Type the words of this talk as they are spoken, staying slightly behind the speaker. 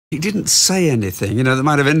He didn't say anything, you know, that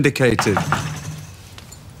might have indicated.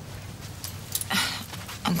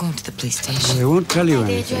 I'm going to the police station. They won't tell you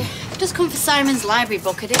anything. I've just come for Simon's library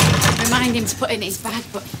book. I didn't remind him to put it in his bag,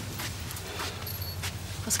 but...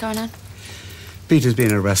 What's going on? Peter's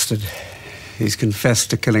been arrested. He's confessed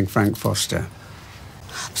to killing Frank Foster.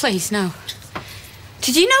 Please, no.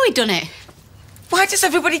 Did you know he'd done it? Why does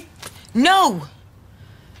everybody know?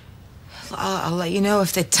 I'll let you know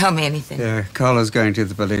if they tell me anything. Yeah, Carla's going to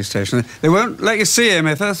the police station. They won't let you see him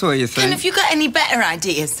if that's what you think. And have you got any better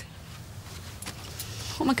ideas?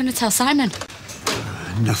 What am I going to tell Simon?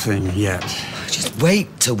 Nothing yet. Just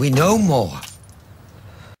wait till we know more.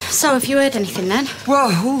 So, have you heard anything then?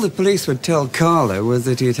 Well, all the police would tell Carla was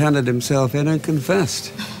that he'd handed himself in and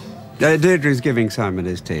confessed. Deirdre's giving Simon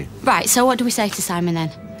his tea. Right, so what do we say to Simon then?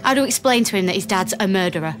 How do we explain to him that his dad's a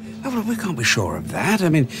murderer? Oh, well, we can't be sure of that. I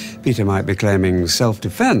mean, Peter might be claiming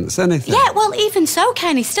self-defence, anything. Yeah, well, even so,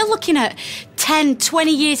 Ken, he's still looking at 10,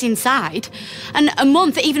 20 years inside. And a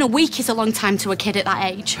month, even a week, is a long time to a kid at that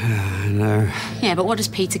age. I know. Yeah, but what does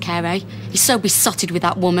Peter care, eh? He's so besotted with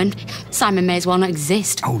that woman. Simon may as well not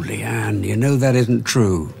exist. Oh, Leanne, you know that isn't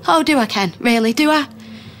true. Oh, do I, Ken? Really, do I?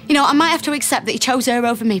 You know, I might have to accept that he chose her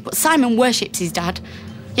over me, but Simon worships his dad.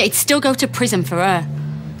 Yeah, he'd still go to prison for her.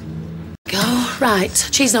 Go. Right,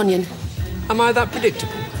 cheese and onion. Am I that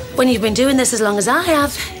predictable? When you've been doing this as long as I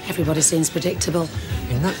have, everybody seems predictable.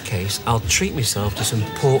 In that case, I'll treat myself to some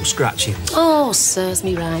pork scratchings. Oh, serves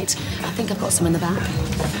me right. I think I've got some in the back.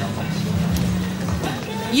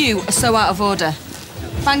 You are so out of order.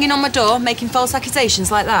 Banging on my door, making false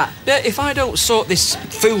accusations like that. If I don't sort this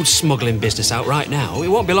food smuggling business out right now, it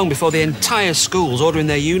won't be long before the entire school's ordering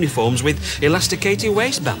their uniforms with elasticated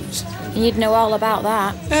waistbands. You'd know all about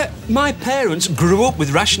that. My parents grew up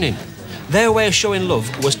with rationing. Their way of showing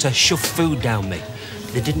love was to shove food down me.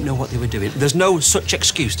 They didn't know what they were doing. There's no such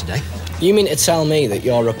excuse today. You mean to tell me that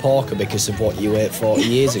you're a porker because of what you ate 40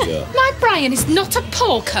 years ago? My Brian is not a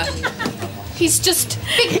porker. He's just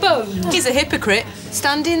big boned. He's a hypocrite,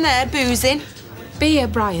 standing there boozing. Beer,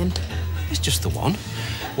 Brian. It's just the one.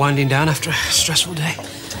 Winding down after a stressful day.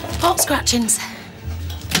 Pork scratchings.